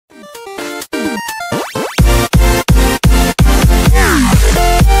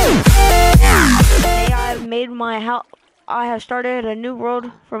I have started a new world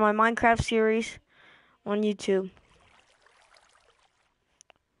for my Minecraft series on YouTube.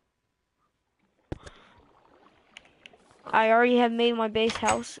 I already have made my base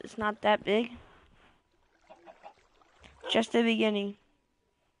house. It's not that big. Just the beginning.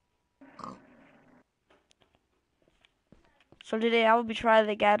 So today I will be trying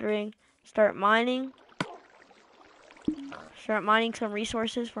the gathering, start mining some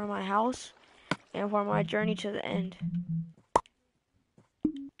resources for my house and for my journey to the end.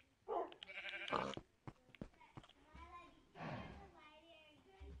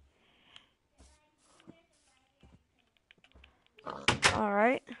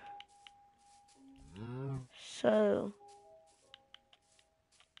 Alright. So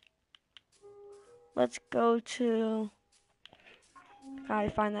let's go to, gotta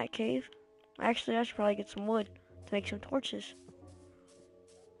find that cave. Actually, I should probably get some wood to make some torches.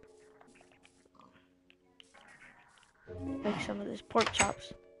 Make some of this pork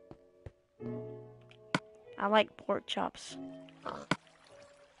chops. I like pork chops.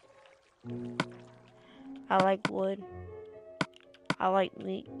 I like wood. I like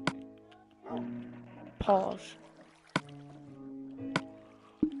meat. Pause.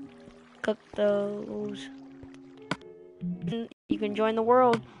 Cook those. You can join the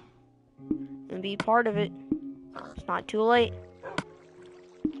world and be part of it. It's not too late.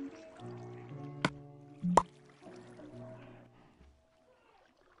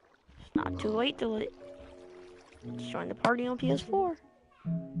 It's not too late to let's join the party on PS4.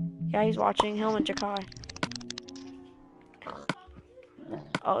 Yeah, he's watching him and Jakai.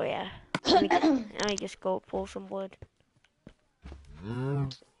 Oh yeah. Let me just go pull some wood.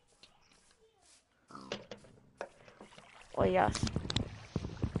 Oh yes.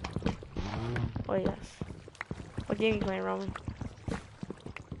 Oh yes. What game are you playing, Roman?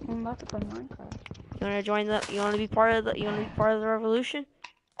 I'm about to play Minecraft. You wanna join the? You wanna be part of the revolution?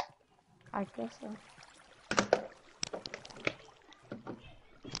 I guess so.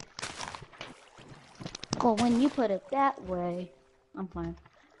 Well, when you put it that way, I'm fine.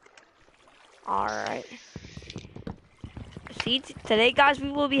 All right. See, today, guys,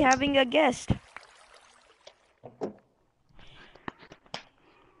 we will be having a guest.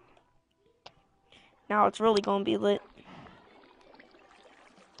 Now it's really gonna be lit.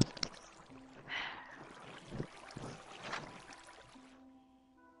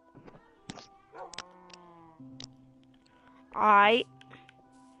 Alright.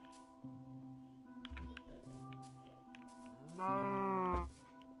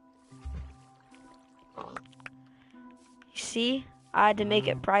 See, I had to make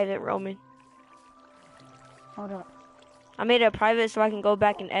it private, Roman. Hold up. I made it private so I can go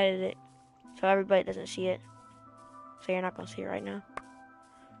back and edit it, so everybody doesn't see it. So you're not gonna see it right now.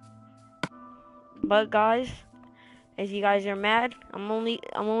 But guys, if you guys are mad, I'm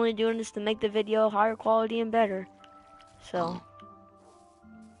only doing this to make the video higher quality and better. So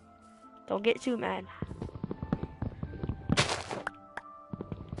don't get too mad.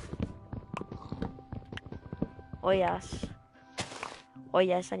 Oh yes. Oh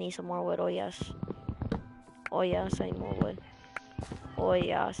yes, I need some more wood. Oh yes. Oh yes, I need more wood. Oh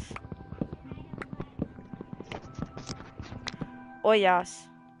yes. Oh yes.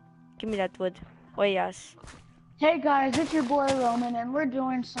 Give me that wood. Oh yes. Hey guys, it's your boy Roman, and we're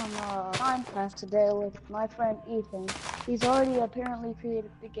doing some Minecraft today with my friend Ethan. He's already apparently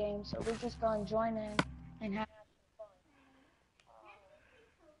created the game, so we're just gonna join in and have some fun.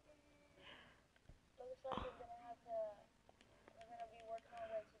 Looks like we're gonna be working our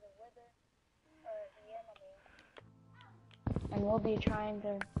way to the wither, or the enemy, and we'll be trying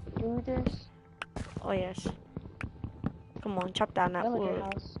to do this. Oh yes. Come on, chop down that Build your wood.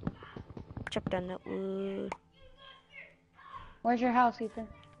 house. Chop down that wood. Where's your house, Ethan?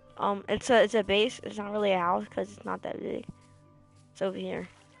 It's a base. It's not really a house because it's not that big. It's over here.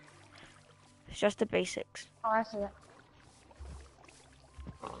 It's just the basics. Oh, I see it.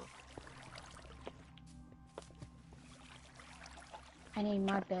 I need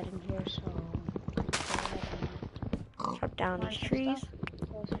my bed in here, so go ahead and Chop down these trees.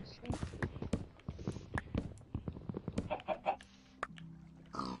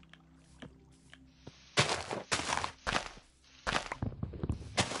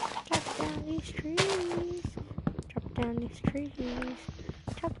 Chop down these trees. Chop down these trees.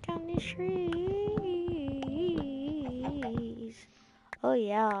 Chop down these trees. Oh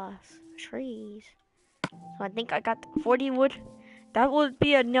yes, trees. So I think I got 40 wood. That would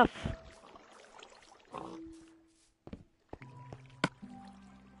be enough.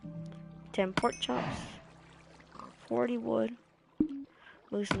 10 pork chops. 40 wood.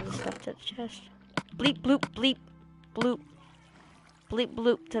 Move some of the stuff to the chest. Bleep, bloop, bleep. Bloop. Bleep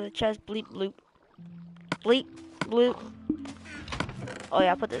bloop to the chest. Bleep bloop. Bleep bloop. Oh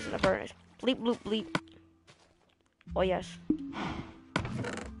yeah, I put this in the furnace. Bleep bloop bleep. Oh yes.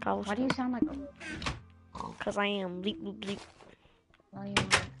 Why do you sound like a... Cause I am. Bleep bloop bleep. No, you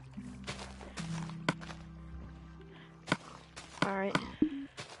aren't. Alright.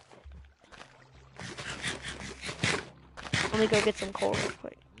 Let me go get some coal real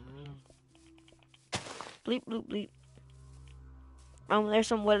quick. Bleep bloop bleep. There's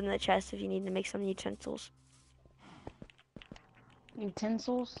some wood in the chest if you need to make some utensils.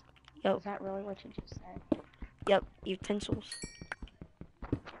 Utensils? Yep. Is that really what you just said? Yep, utensils.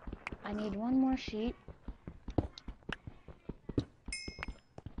 I need one more sheet.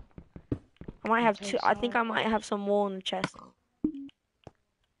 I might have two. I think I might have some wool in the chest.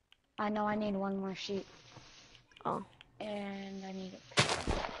 I know I need one more sheet. Oh. And I need it.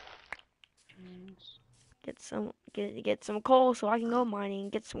 Get some coal so I can go mining.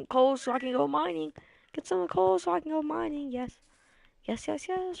 Get some coal so I can go mining. Get some coal so I can go mining. Yes. Yes, yes,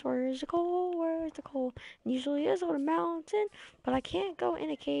 yes. Where's the coal? Where's the coal? It usually is on a mountain, but I can't go in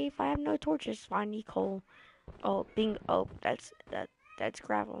a cave. I have no torches, so I need coal. Oh, bing. Oh, that's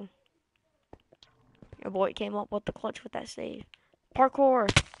gravel. Your boy came up with the clutch with that save. Parkour.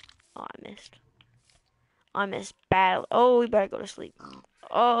 Oh, I missed. I missed bad. Oh, we better go to sleep.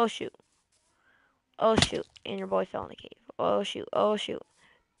 Oh shoot. Oh shoot. And your boy fell in the cave. Oh shoot. Oh shoot.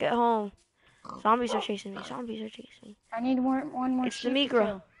 Get home. Zombies are chasing me. Zombies are chasing me. I need one more It's the sheep.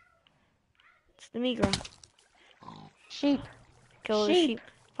 Migra. It's the Migra. Sheep. Kill the sheep.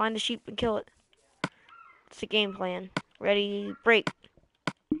 Find the sheep and kill it. It's the game plan. Ready, break.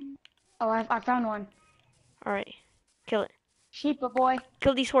 Oh, I found one. Alright. Kill it. Sheep, boy.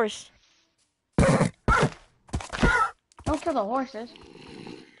 Kill these horse. Don't kill the horses.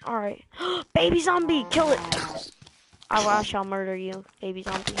 Alright. Baby zombie! Kill it! I shall murder you, baby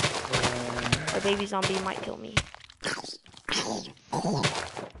zombie. Or baby zombie might kill me.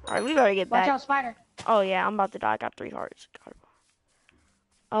 Alright, we better get back. Watch out, spider. Oh yeah, I'm about to die. I got 3 hearts.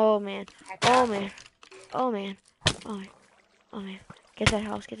 Oh man. Oh man. Oh man. Oh man. Oh man. Get that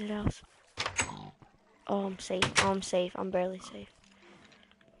house. Get that house. Oh, I'm safe. Oh, I'm safe. I'm barely safe.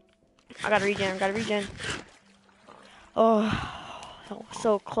 I gotta regen. I gotta regen. Oh,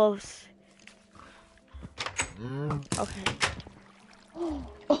 so close. Okay.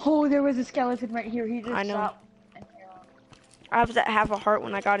 Oh, there was a skeleton right here. He just I know. dropped. I was at half a heart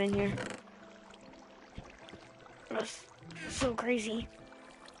when I got in here. It was so crazy.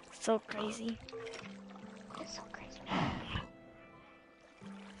 So crazy. It's so crazy.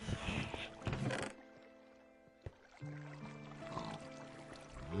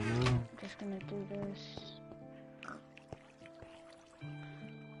 I'm just gonna do this.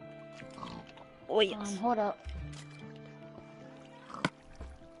 Oh yes. Hold up.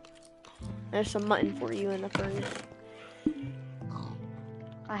 There's some mutton for you in the furnace.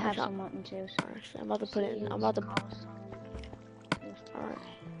 I have some mutton too. So I'm about to put it in. I'm about to. Alright.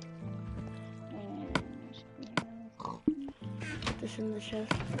 Put this in the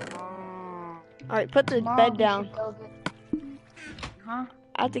chest. Alright, put the bed down. Huh?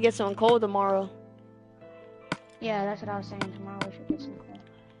 I have to get some coal tomorrow. Yeah, that's what I was saying. Tomorrow we should get some coal.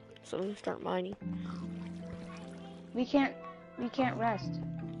 So we can start mining. We can't rest.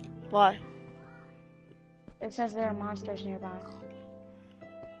 Why? It says there are monsters nearby.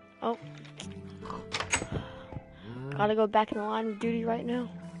 Oh. Gotta go back in the line of duty right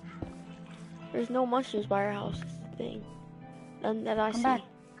now. There's no monsters by our house. That's the thing. None that I see.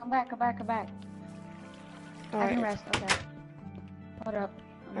 Come back. I can rest. Okay. Hold up.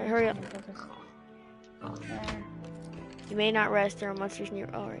 Alright, hurry up. There. You may not rest. There are monsters near.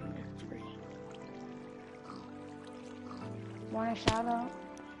 Alright. That's pretty. Want a shout out?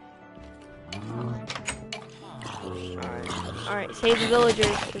 Alright, save the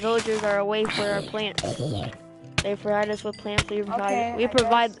villagers. The villagers are away for our plants. They provide us with plants. We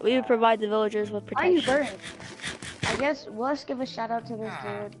provide the villagers with protection. Are you burning? I guess let's give a shout out to this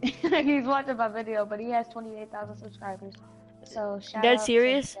dude. He's watching my video, but he has 28,000 subscribers. So shout Dead out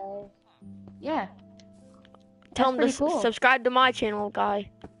serious? to yeah. Tell him to cool. subscribe to my channel, guys.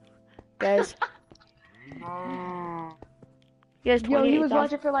 He has 28,000. Yo, he was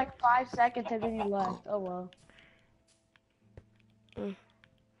watching for like 5 seconds and then he left. Oh well.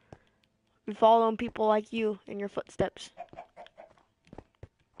 We follow people like you in your footsteps.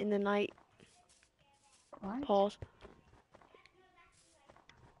 In the night. What? Pause.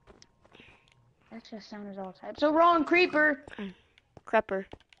 That just sounded all types. So wrong, creeper. Crepper.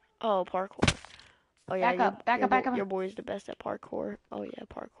 Oh, parkour. Oh yeah. Back up. Your boy's the best at parkour. Oh yeah,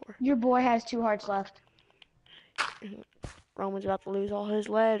 parkour. Your boy has 2 hearts left. Roman's about to lose all his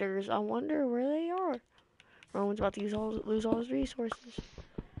letters. I wonder where they are. Roman's about to lose all his resources.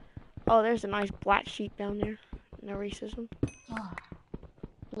 Oh, there's a nice black sheep down there. No racism. Oh.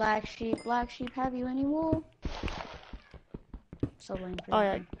 Black sheep, have you any wool? So lame for Oh that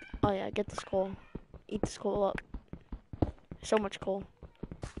yeah, one. oh yeah. Get this coal. Eat this coal up. So much coal.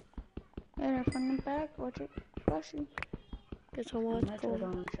 Yeah, they're from the back. Watch it. Bless you. Get so much coal.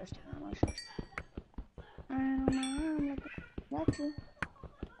 Don't trust you that much. I don't know. Got you.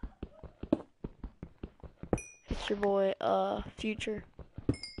 It's your boy, Future.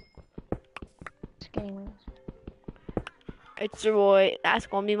 Skinny wings. It's your boy. That's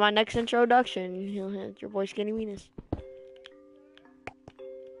gonna be my next introduction. It's your boy Skinny Venus.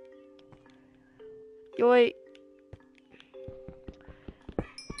 Yo, wait.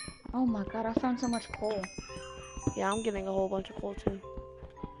 Oh my god, I found so much coal. Yeah, I'm getting a whole bunch of coal too.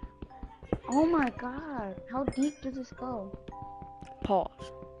 Oh my god, how deep does this go?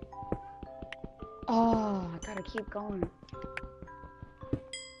 Pause. Oh, I gotta keep going.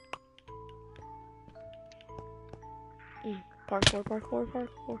 Parkour, parkour,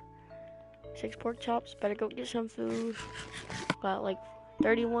 parkour. 6 pork chops. Better go get some food. Got like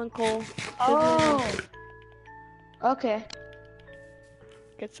 31 coal. Oh! Okay.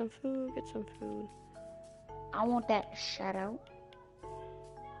 Get some food, get some food. I want that shout out.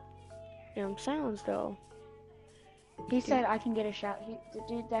 Them sounds though. He said I can get a shout. The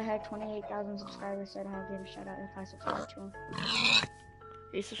dude that had 28,000 subscribers said I'll get a shout out if I subscribe to him.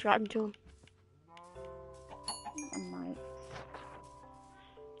 Are you subscribing to him? I might.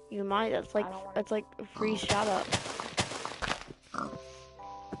 You might. That's like a free shout out.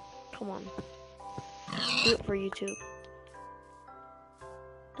 Come on. Do it for YouTube.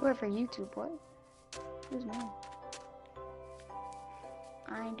 Do it for YouTube, boy. Who's me?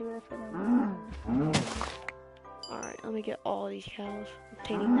 I ain't do it for them. Alright, let me get all these cows.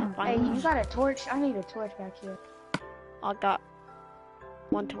 Obtaining that Hey, final. you got a torch? I need a torch back here. I got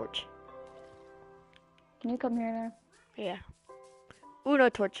 1 torch. Can you come here now? Yeah. Uno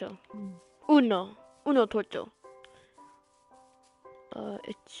torcho. Uno torcho.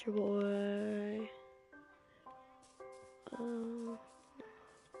 It's your boy.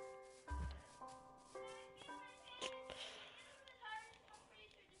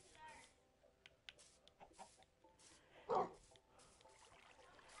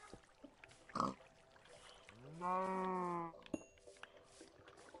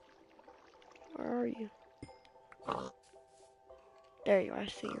 Where are you? There you are. I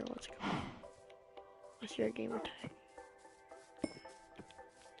see your what's it called. I see your gamer tag.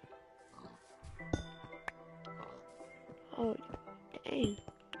 Oh, dang.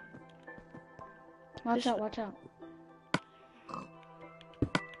 Watch out, watch out.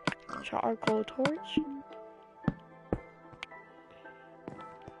 Charcoal torch.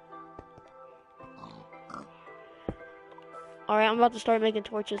 Alright, I'm about to start making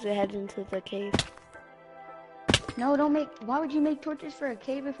torches to head into the cave. No, don't make. Why would you make torches for a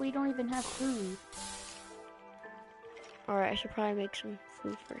cave if we don't even have food? Alright, I should probably make some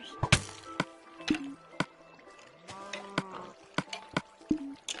food first.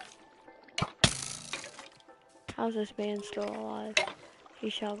 How's this man still alive? He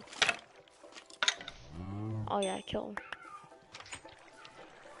shall. Oh yeah, I killed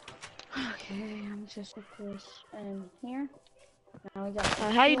him. Okay, I'm just with this and here. Now we got.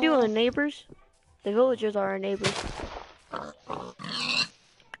 How you doing, neighbors? The villagers are our neighbors.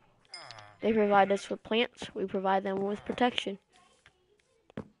 They provide us with plants. We provide them with protection.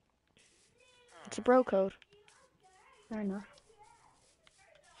 It's a bro code. Fair enough.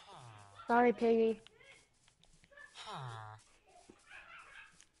 Sorry, piggy.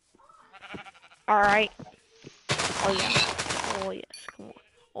 Alright. Oh yeah. Oh yes, come on.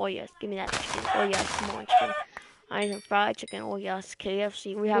 Oh yes, give me that chicken. Oh yes, come on, chicken. I need some fried chicken. Oh yes,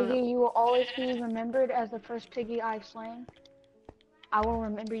 KFC. We have. Piggy, you will always be remembered as the first piggy I've slain. I will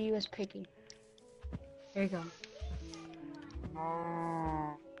remember you as Piggy. There you go.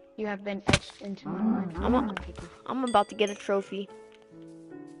 You have been etched into my mind. I'm about to get a trophy.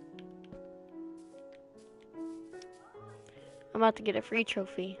 I'm about to get a free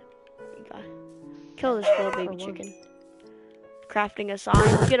trophy. You gotta kill this little baby chicken. Crafting a sign.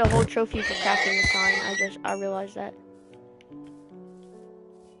 You get a whole trophy for crafting a sign. I realized that.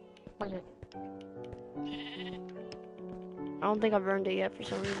 What is it? I don't think I've earned it yet for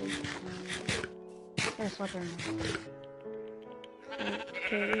some reason. Here's what they're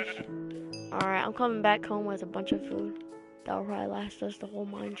Okay. Alright, I'm coming back home with a bunch of food. That'll probably last us the whole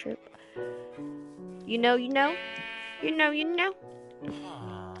mine trip. You know.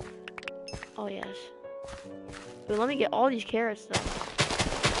 Oh yes. Dude, let me get all these carrots though.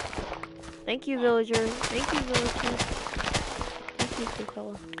 Thank you, villager. Thank you, villager. Thank you, good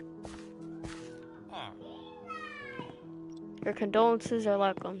fella. Your condolences are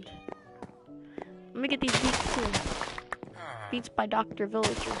welcomed. Let me get these beets too. Beets by Dr.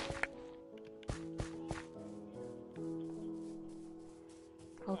 Villager.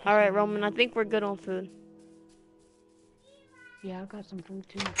 Alright, Roman, I think we're good on food. Yeah, I got some food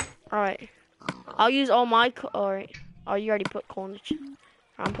too. Alright. I'll use all my alright. Oh, you already put coal in the chest.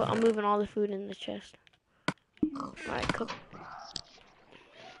 I'm moving all the food in the chest. Alright, cook.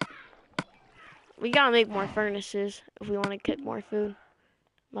 We gotta make more furnaces if we want to cook more food.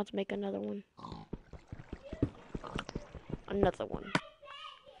 Let's make another one. Another one.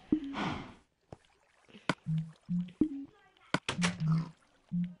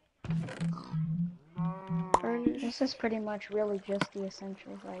 Furnace. This is pretty much really just the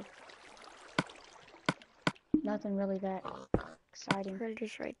essentials, like nothing really that exciting.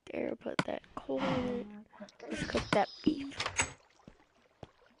 Furnace right there. Put that coal in it. Let's cook that beef.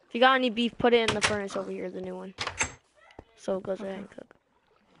 If you got any beef, put it in the furnace over here, the new one. So it goes ahead and cook.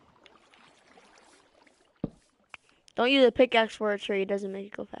 Don't use a pickaxe for a tree, it doesn't make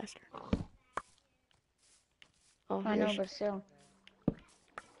it go faster. Oh, I know, but still.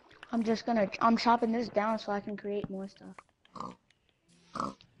 I'm chopping this down so I can create more stuff.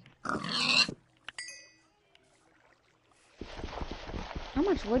 How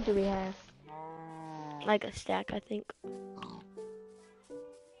much wood do we have? like a stack, I think.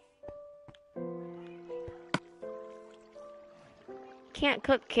 Can't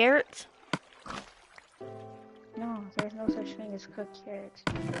cook carrots? No, there's no such thing as cooked carrots.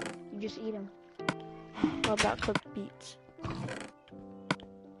 You just eat them. What about cooked beets?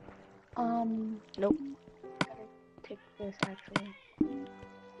 Nope. Take this actually. And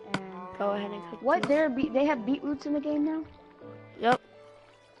Go ahead and cook what? these. They have beetroots in the game now? Yep.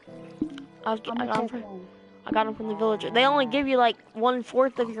 I got them from the villager. They only give you like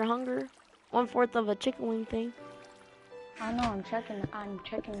 1/4 of your hunger. 1/4 of a chicken wing thing. I know, I'm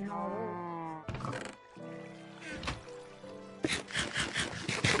checking how it is.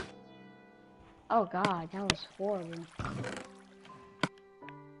 Oh god, that was horrible.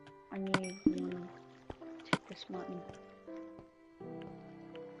 I need to take this mutton.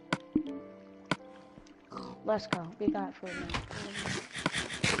 Let's go. We got food now.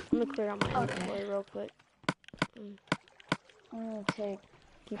 Let me clear out my inventory real quick. I'm gonna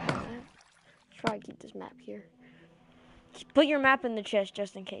keep that map. Try to keep this map here. Just put your map in the chest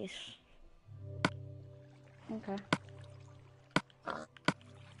just in case. Okay.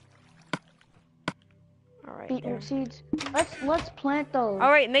 Alright. Beetroot seeds. Let's plant those.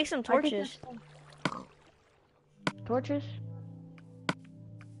 Alright, make some torches. Torches?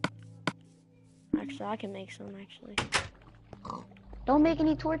 Actually, I can make some actually. Don't make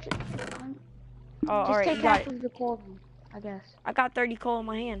any torches. Oh, just alright, take you got half it. of the coal, I guess. I got 30 coal in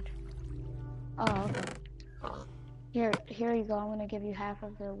my hand. Oh, okay. Here you go. I'm gonna give you half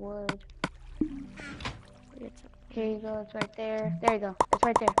of the wood. Here you go. It's right there. There you go. It's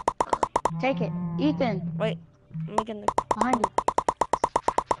right there. Take it, Ethan. Wait, I'm making the Behind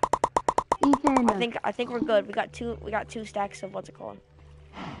you. Ethan. I think we're good. We got two stacks of what's it called?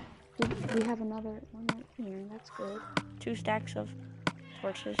 We have another one right here. That's good. 2 stacks of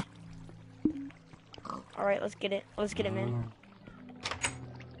torches. All right, let's get it. Let's get it, man.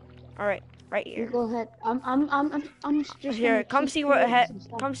 All right, right here. You go ahead. I'm just here. Come see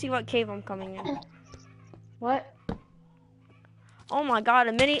what cave I'm coming in. What? Oh my God,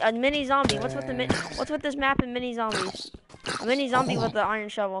 a mini zombie. What's with this map and mini zombies? A mini zombie with the iron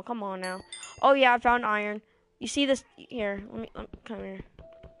shovel. Come on now. Oh yeah, I found iron. You see this here? Let me come here.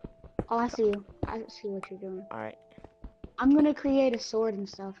 Oh, I see you. I see what you're doing. All right. I'm gonna create a sword and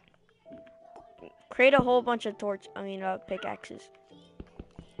stuff. Create a whole bunch of pickaxes.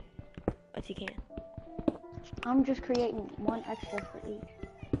 If you can. I'm just creating one extra for each.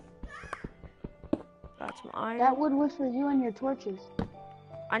 Got some iron. That wood was for you and your torches.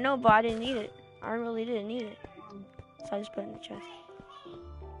 I know, but I didn't need it. I really didn't need it. So I just put it in the chest.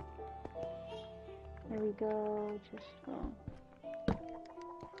 There we go. Just go.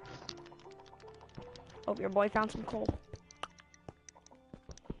 Oh, your boy found some coal.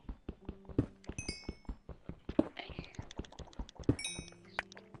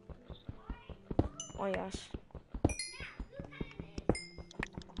 Oh yes.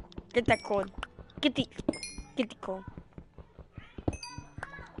 Get that coal. Get the coal.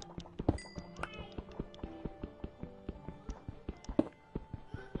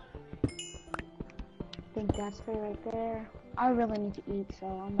 I think that's fair right there. I really need to eat, so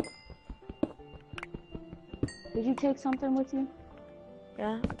I'm. Did you take something with you?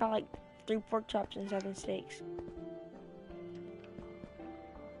 Yeah, I got like 3 pork chops and 7 steaks.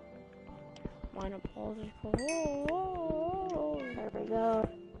 Mine applause is cold. There we go.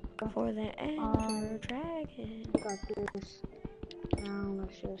 For the Ender Dragon. Got this. Now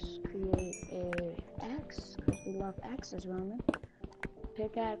let's just create a axe, because we love axes, Roman.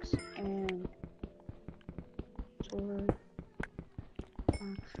 Pickaxe and sword.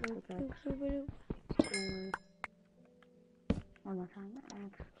 Axe, pickaxe, sword. One more time.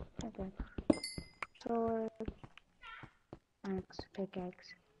 Axe, pickaxe, sword. Axe, pickaxe,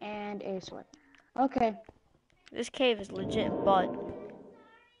 and a sword. Okay. This cave is legit, but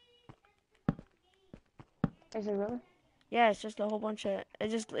Is it really? yeah, it's just a whole bunch of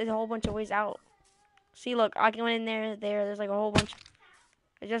it's a whole bunch of ways out. See, look, I can went in there. There's like a whole bunch.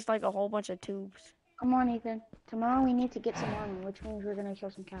 It's just like a whole bunch of tubes. Come on, Ethan. Tomorrow we need to get some armor, which means we're gonna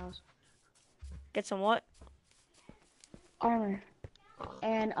kill some cows. Get some what? Armor.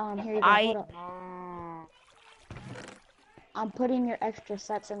 And here you go. Hold up. I'm putting your extra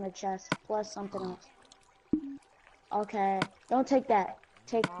sets in the chest, plus something else. Okay. Don't take that.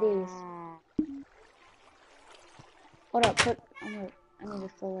 Take these. Hold up. I need a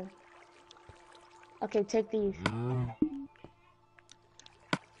fuller. Okay, take these.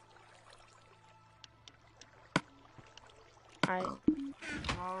 Alright.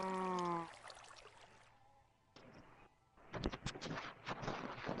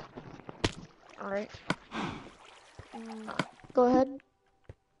 Alright. Go ahead.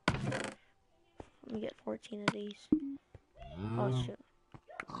 Let me get 14 of these. Oh shoot.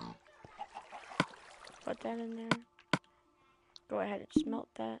 Put that in there. Go ahead and smelt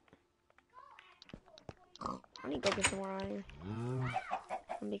that. I need to go get some more iron.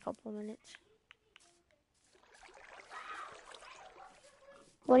 Give me a couple minutes.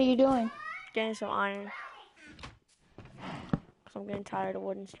 What are you doing? Getting some iron. Cause I'm getting tired of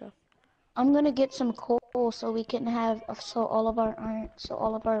wood and stuff. I'm gonna get some coal so we can have so all of our iron, so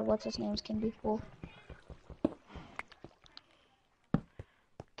all of our what's his names can be full.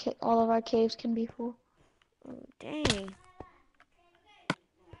 All of our caves can be full. Oh, dang.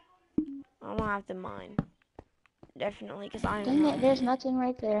 I'm gonna have to mine. Definitely, cause I Dang it, am. there's nothing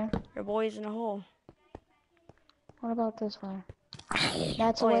right there. Your boy's in a hole. What about this way?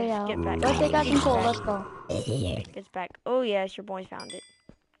 That's a Oh way yeah, out. get back. Let's take out some coal. Back. Let's go. Gets back. Oh yes, your boy found it.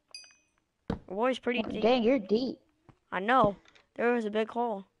 Your boy's pretty deep. Dang, you're deep. I know. There was a big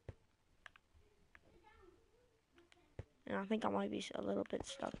hole. And I think I might be a little bit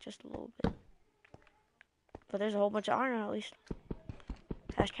stuck, just a little bit. But there's a whole bunch of iron at least.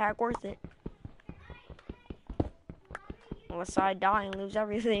 Hashtag worth it. Unless I die and lose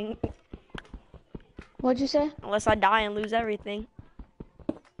everything. What'd you say? Unless I die and lose everything.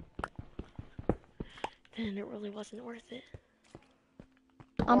 Then it really wasn't worth it.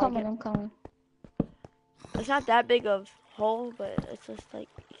 I'm coming. It's not that big of hole, but it's just like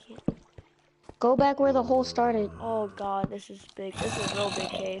you can't. Go back where the hole started. Oh god, this is big. This is a real big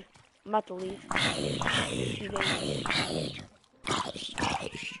cave. I'm about to leave.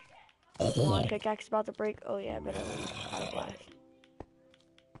 Come on, pickaxe about to break. Oh yeah, I better leave.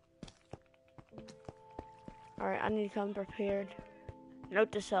 Alright, I need to come prepared.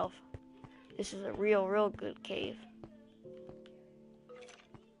 Note to self. This is a real good cave.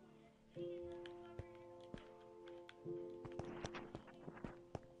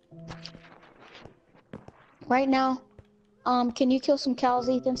 Right now, can you kill some cows,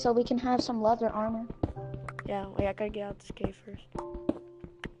 Ethan, so we can have some leather armor? Yeah, wait, I gotta get out this cave first.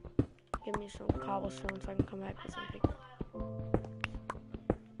 Give me some cobblestone so I can come back with some pickaxe.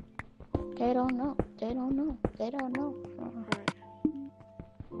 They don't know. Alright.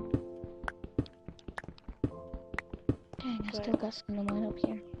 Dang, I still got some of mine up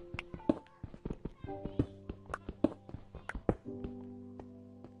here.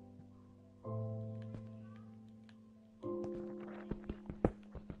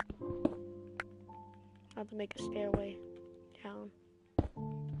 I have to make a stairway down.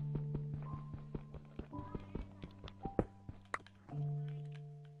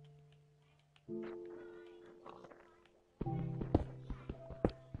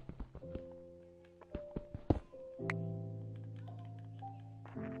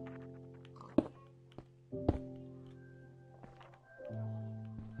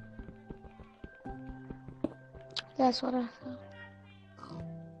 That's what I thought.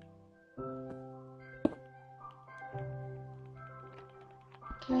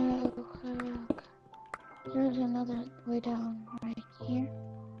 Okay. There's another way down right here.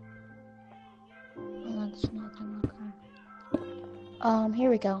 Oh, that's nothing. Okay. Here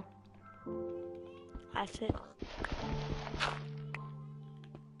we go. That's it.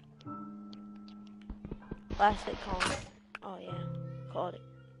 Last hit column. Oh yeah, called it.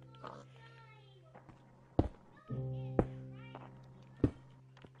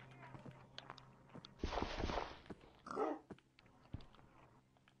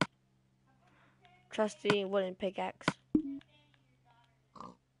 Trusty wooden pickaxe.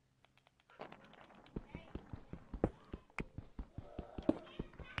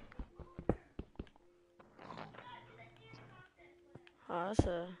 Oh, that's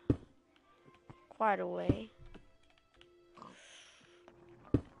quite a way.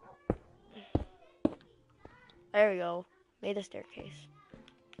 There we go. Made a staircase.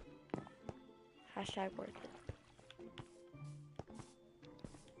 Hashtag worth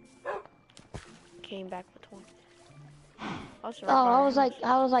it. Came back with one. Also right by I our was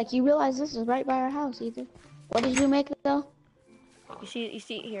house. like, you realize this is right by our house, Ethan? What did you make though? You see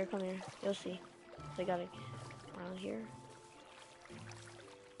it here. Come here. You'll see. So I gotta around here.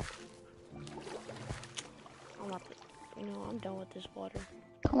 I'm not. I'm done with this water.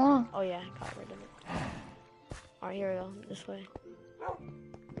 Come on. Oh yeah, I got rid of it. All right, here we go. This way.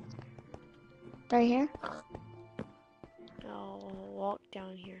 Right here? I'll walk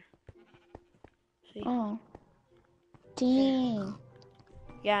down here. See? Oh. Dang.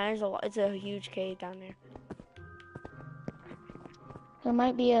 Yeah, it's a huge cave down there. There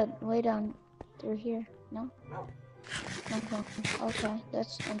might be a way down through here. No? Okay,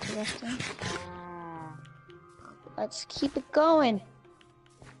 that's interesting. Let's keep it going.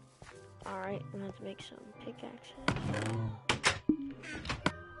 Alright, let's make some pickaxes.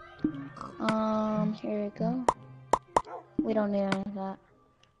 Here we go. We don't need any of that.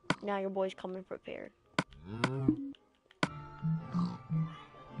 Now your boy's coming prepared.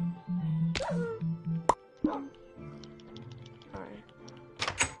 Alright.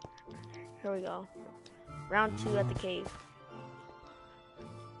 Here we go. Round 2 at the cave.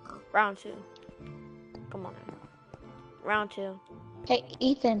 Round 2. Come on now. Round 2. Hey,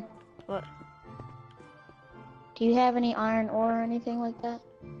 Ethan. What? Do you have any iron ore or anything like that?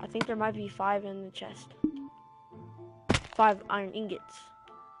 I think there might be 5 in the chest. 5 iron ingots.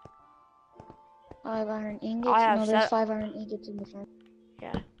 5 iron ingots? I have no, there's 5 iron ingots in the front.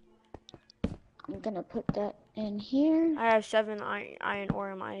 Yeah. I'm gonna put that in here. I have 7 iron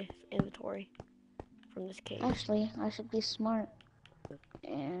ore in my inventory from this cave. Actually, I should be smart.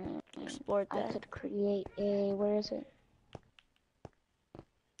 And Explore that. I could create a, where is it?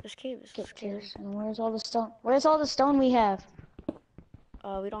 This cave is Get scary. this. And where's all the stone? Where's all the stone we have?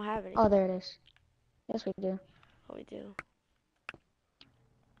 We don't have any. Oh, there it is. Yes, we do. Oh, we do.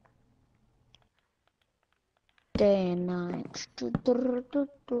 Day and night. Day and night.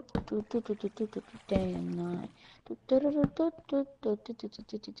 Day and night.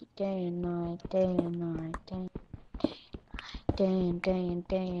 Day and night. Day and day and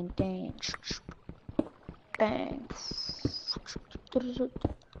day and day. Bang.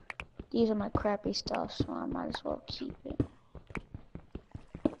 These are my crappy stuff, so I might as well keep it.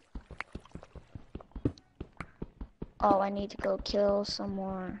 Oh, I need to go kill some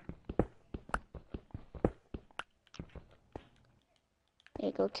more.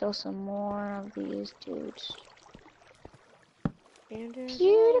 Yeah, go kill some more of these dudes.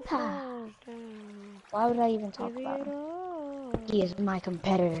 PewDiePie! Why would I even talk about him? He is my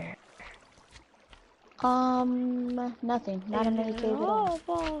competitor. Nothing. Not a mini cave at all.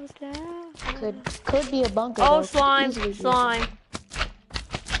 Could be a bunker. Oh, though. slime! Slime!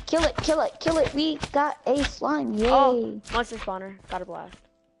 Kill it! Kill it! Kill it! We got a slime! Yay! Oh, monster spawner. Got a blast.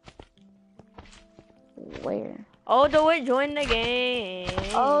 Where? Oh, do it! Join the game.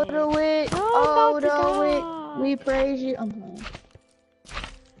 Oh, do it! Oh, do it! We praise you. I'm playing.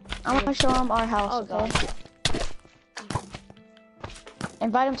 I'm gonna show him our house. Oh, okay? God.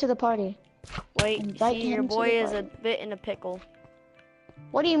 Invite him to the party. Wait, see, your boy is a bit in a pickle.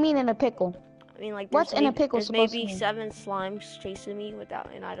 What do you mean in a pickle? I mean, like, what's in a pickle there's supposed maybe to mean? 7 slimes chasing me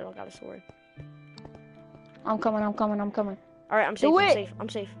and I don't got a sword. I'm coming. Alright, I'm safe, I'm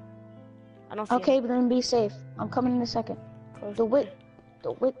safe. I don't see Okay, him. but then be safe. I'm coming in a second. The wit,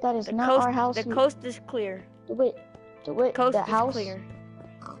 that is not our house. The coast is clear. The wit, Coast the is house clear.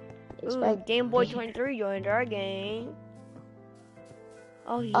 is Ooh, right Game Boy there. 23 joined our game.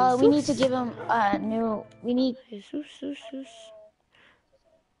 Oh, we need to give him a new. We need. Jesus.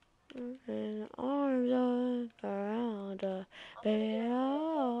 And arms up around a baby.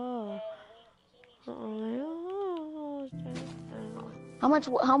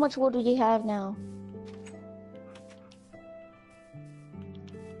 How much wood do you have now?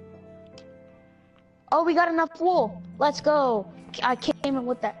 Oh, we got enough wool. Let's go. I came in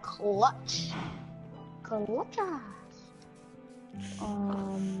with that clutch.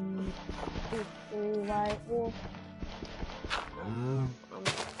 Three white wolf.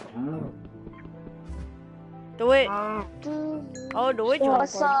 Do it. Oh, do it, join the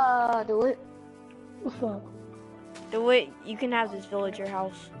What's party. up? Do it. What's up? Do it. You can have this villager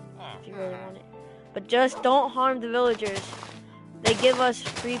house if you really want it, but just don't harm the villagers. They give us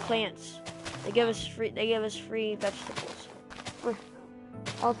free plants. They give us free vegetables.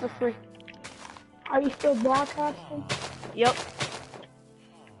 All for free. Are you still broadcasting? Yep.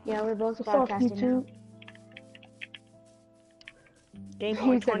 Yeah, we're both What's up, broadcasting now. YouTube? Game He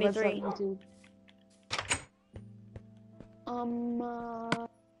point said, "What's up, 23. YouTube?"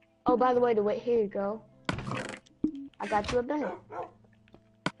 Oh, by the way, to wait. Here you go. I got you a bed.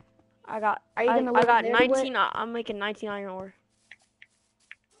 I got. Are you gonna live I got there, DeWitt? 19. I'm making 19 iron ore.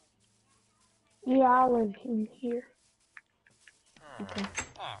 Yeah, I live in here. Okay.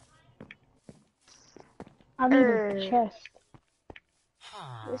 I need a chest.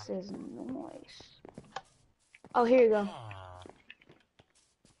 This is nice. Oh, here you go.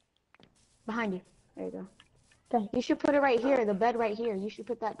 Behind you. There you go. Thanks. You should put it right here. The bed right here. You should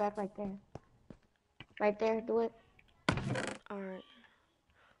put that bed right there. Right there. Do it. Alright.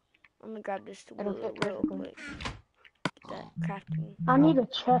 I'm gonna grab this It'll wood fit real perfectly. quick. Get that crafting. I need a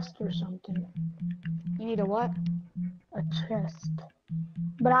chest or something. You need a what? A chest.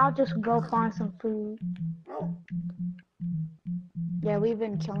 But I'll just go find some food. Yeah, we've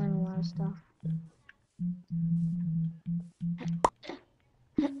been killing a lot of stuff.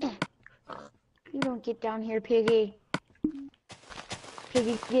 You don't get down here, piggy.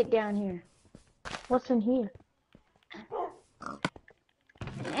 Piggy, get down here. What's in here?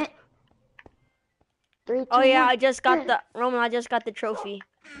 3, 2, Oh yeah, 1. I just got the Roman. I just got the trophy.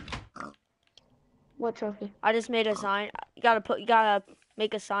 What trophy? I just made a sign. You gotta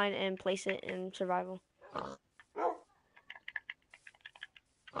make a sign and place it in survival.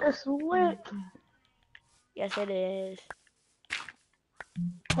 It's lit. Yes, it is.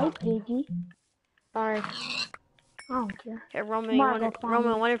 Hey, piggy. Sorry. I don't care. Hey Roman, Come on, go find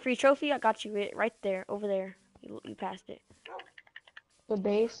Roman, me. want a free trophy? I got you it right there, over there. You passed it. The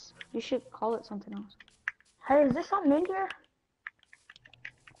base. You should call it something else. Hey, is there something in here?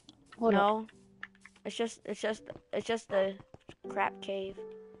 Hold up. No, it's just a crap cave.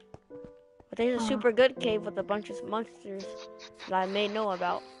 But there's a super good cave with a bunch of monsters that I may know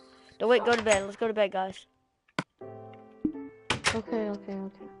about. No, wait, go to bed. Let's go to bed, guys. Okay.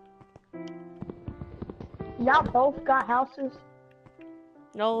 Y'all both got houses?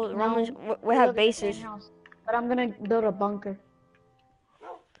 No, No, Romans, we live have in the same bases. house. But I'm gonna build a bunker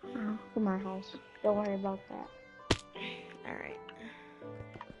for my house. Don't worry about that. Alright.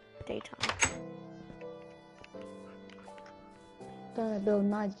 Daytime. Gonna build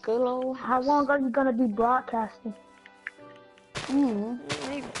my good old How house. long are you gonna be broadcasting?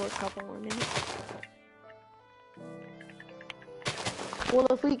 Maybe for a couple more minutes. Well,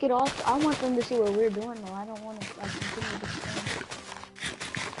 if we get off, I want them to see what we're doing though. I don't want to continue this thing.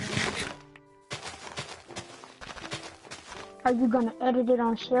 Are you gonna edit it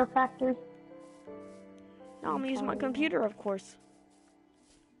on Share Factory? No, I'm gonna use my computer, of course.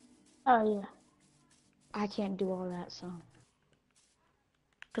 Oh yeah. I can't do all that, so.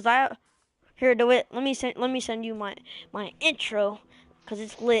 Cause here, do it. Let me send you my intro, cause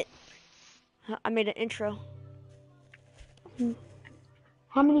it's lit. I made an intro.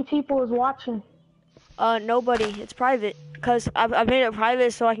 How many people is watching? Nobody. It's private. Cause I made it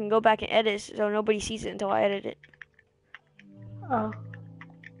private so I can go back and edit, so nobody sees it until I edit it. Oh,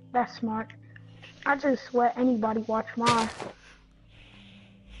 that's smart. I just let anybody watch mine.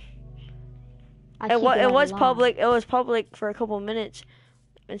 It was public. It was public for a couple of minutes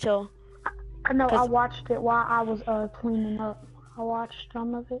until. I know. I watched it while I was cleaning up. I watched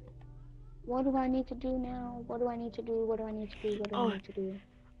some of it. What do I need to do now? What do I need to do? What do I need to do? What do I need to do?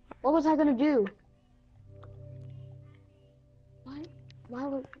 What was I gonna do? What? Why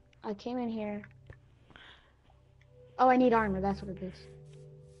would I came in here? Oh, I need armor. That's what it is.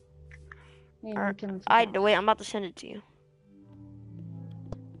 Wait. I'm about to send it to you.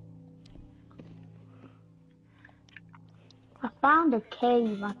 I found a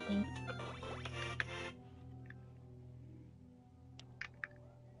cave, I think.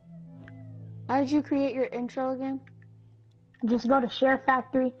 How did you create your intro again? Just go to Share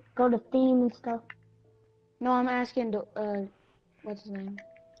Factory, go to theme and stuff. No, I'm asking. What's his name?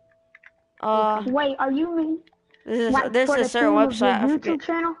 Wait, are you mean? This is a certain website. I forget. YouTube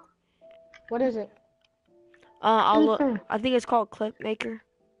channel? What is it? I'll look. I think it's called Clipmaker.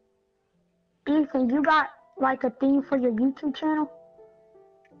 Ethan, you got like a theme for your YouTube channel?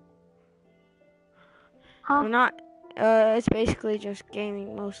 Huh? It's basically just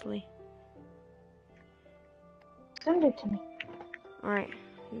gaming mostly. Send it to me. Alright.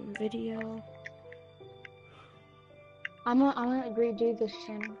 Video. I'm gonna redo this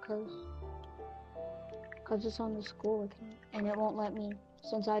channel cause it's on the school account and it won't let me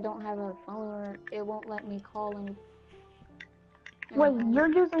since I don't have a phone or it won't let me call and Wait,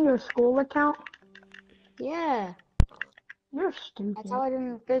 you're using your school account? yeah, You're stupid. that's how I did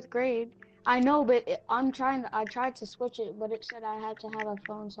in 5th grade. I know, but I tried to switch it, but it said I had to have a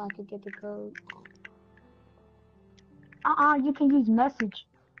phone so I could get the code. You can use message.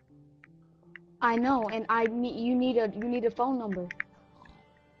 I know, and you need a phone number.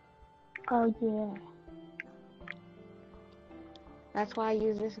 Oh yeah. That's why I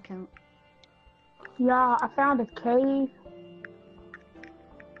use this account. Yeah, I found a cave.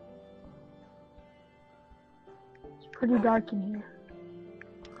 It's pretty dark in here.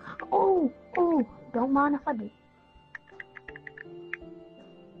 Oh, don't mind if I do.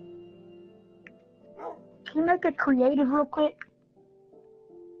 Can you make it creative real quick?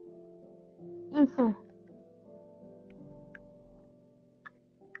 Ethan.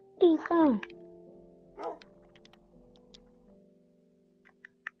 Ethan.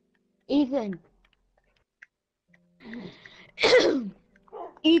 Ethan.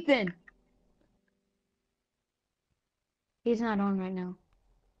 Ethan. He's not on right now.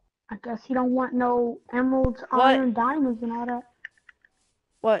 I guess you don't want no emeralds, What? iron, diamonds, and all that.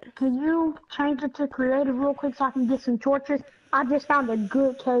 What? Can you change it to creative real quick so I can get some torches? I just found a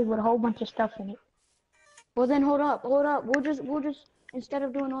good cave with a whole bunch of stuff in it. Well then, hold up. We'll just instead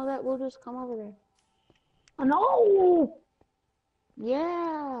of doing all that, we'll just come over there. Oh, no!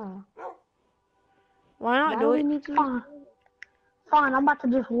 Yeah. Why not Why do do we it? need to? Fine, I'm about to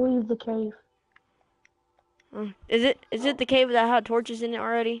just leave the cave. Is it the cave that had torches in it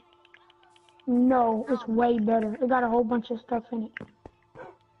already? No, it's way better. It got a whole bunch of stuff in it.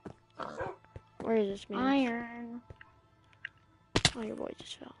 Where is this man? Iron. Oh, your boy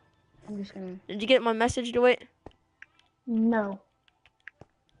just fell. I'm just gonna. Did you get my message to it? No.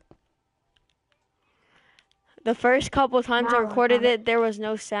 The first couple of times I Wow, recorded got it, there was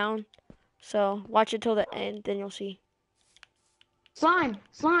no sound. So watch it till the end, then you'll see. Slime.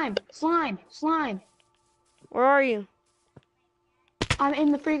 Where are you? I'm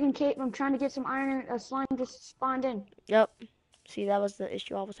in the freaking cave. I'm trying to get some iron. And a slime just spawned in. Yep. See, that was the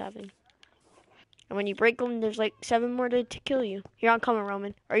issue I was having. And when you break them, there's like 7 more to kill you. Here, I'm coming,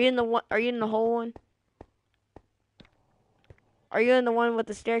 Roman. Are you in the one? Are you in the whole one? Are you in the one with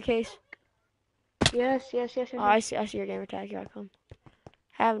the staircase? Yes. Oh, I see your gamer tag. Here I come.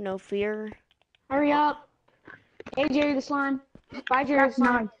 Have no fear. Hurry up. Hey, Jerry the slime. Bye, Jerry the That's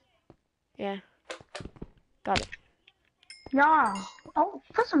slime. nice. Yeah. Got it. Yeah. Oh,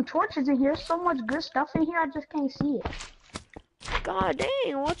 put some torches in here. So much good stuff in here, I just can't see it. God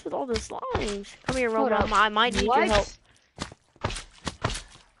dang, what's with all the slimes? Come here, Hold Roman. up. I might need your help.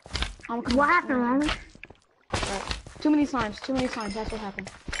 What happened, Roman? Right. Too many slimes. That's what happened.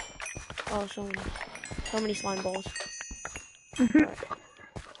 Oh, so many slime balls.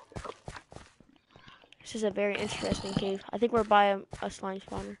 This is a very interesting cave. I think we're by a slime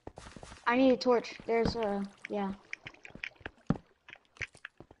spawner. I need a torch. There's yeah.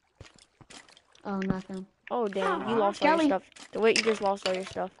 Oh, nothing. Oh, dang, you lost all your Skelly. stuff. Wait, you just lost all your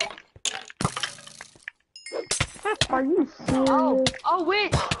stuff. Are you Oh, serious?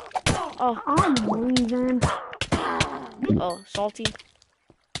 witch. Oh, I'm leaving. oh, salty.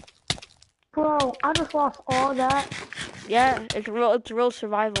 Bro, I just lost all that. Yeah, it's real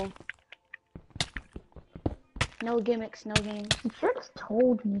survival. No gimmicks, no games. You should have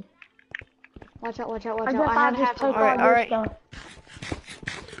told me. Watch out. I guess I I'll have just half take of all Alright, your alright. stuff.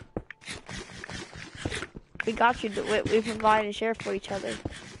 We got you. We provide and share for each other.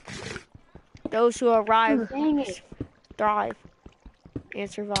 Those who arrive Dang it. thrive and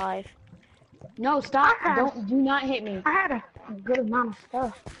survive. No, stop. I have- Do not hit me. I had a good amount of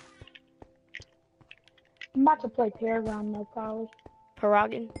stuff. I'm about to play Paragon though, probably.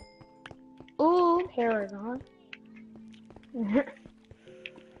 Paragon. Ooh. Paragon. You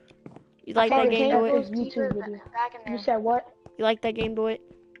like Okay, that game, okay, do it? okay. YouTube video. Back in You there. said what? You like that game, do it?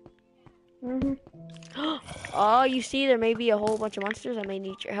 Mhm. Oh, you see, there may be a whole bunch of monsters. I may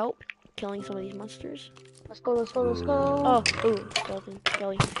need your help killing some of these monsters. Let's go. Oh, ooh, skeleton,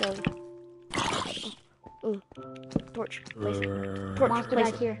 skelly. Oh, ooh, torch, place it. Torch, Monster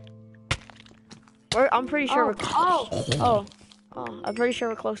place back it. here. I'm pretty sure Oh. I'm pretty sure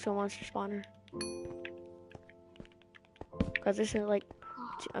we're close to a monster spawner. Cause this is like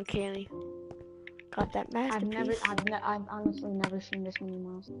uncanny. Got that masterpiece. I've honestly never seen this many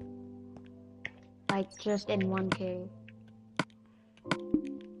monsters. Like, just in one cave.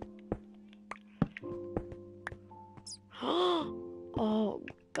 Oh,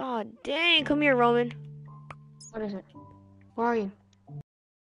 god dang. Come here, Roman. What is it? Where are you?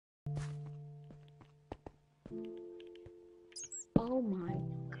 Oh my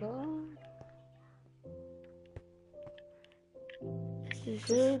god. This is just...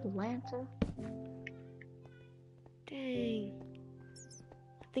 Good Lanta. Dang.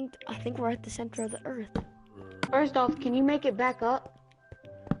 I think we're at the center of the earth. First off, can you make it back up?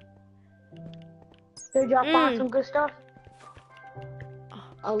 Did y'all find some good stuff?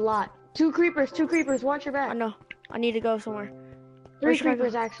 A lot. Two creepers, watch your I back. know. I need to go somewhere. Three should I go?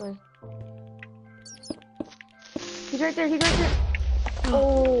 creepers, actually. He's right there,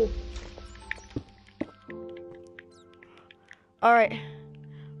 Oh. Alright.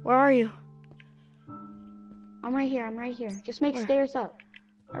 Where are you? I'm right here. Just make Where? stairs up.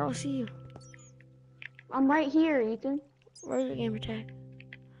 I don't see you. I'm right here, Ethan. Where's the gamer tag?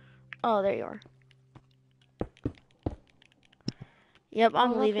 Oh, there you are. Yep,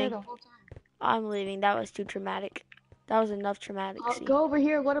 I'm I left there leaving. the whole time. I'm leaving. That was too traumatic. That was enough traumatic. See? Go over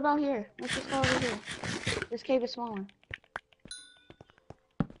here. What about here? Let's just go over here. This cave is smaller.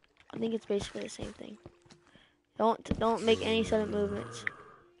 I think it's basically the same thing. Don't make any sudden movements.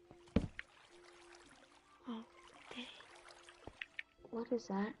 Oh, dang. What is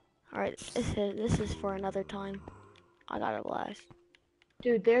that? Alright, this is for another time. I got a blast.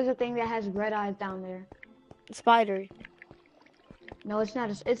 Dude, there's a thing that has red eyes down there. Spider. No, it's not.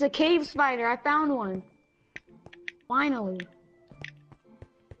 It's a cave spider. I found one. Finally.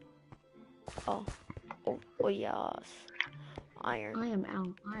 Oh yes. Iron. I am out.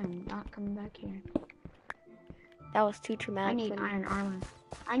 I am not coming back here. That was too traumatic. I need for me. iron armor.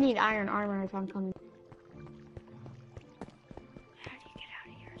 I need iron armor if I'm coming. How do you get out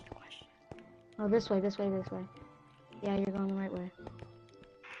of here is the question. Oh, this way. Yeah, you're going the right way.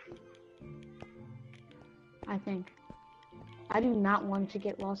 I think. I do not want to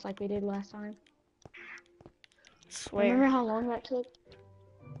get lost like we did last time. Swear. Remember how long that took?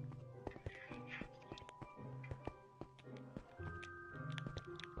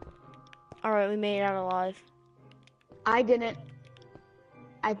 Alright, we made it out alive. I didn't.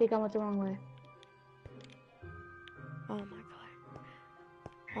 I think I went the wrong way. Oh my god.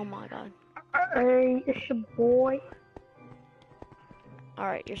 Oh my god. Hey, it's your boy.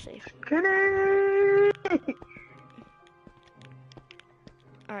 Alright, you're safe.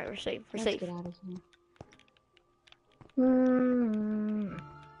 Alright, we're safe. We're Let's safe. get out of here.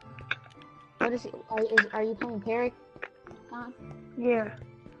 What is it? Are you playing Paragon? Yeah.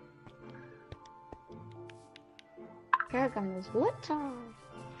 Paragon is what time?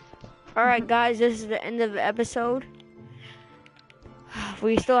 Alright guys, this is the end of the episode.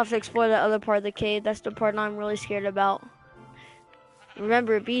 We still have to explore the other part of the cave. That's the part I'm really scared about.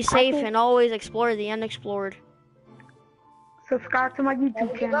 Remember, be safe and always explore the unexplored. Subscribe to my YouTube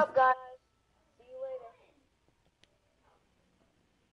Don't give channel. up, guys.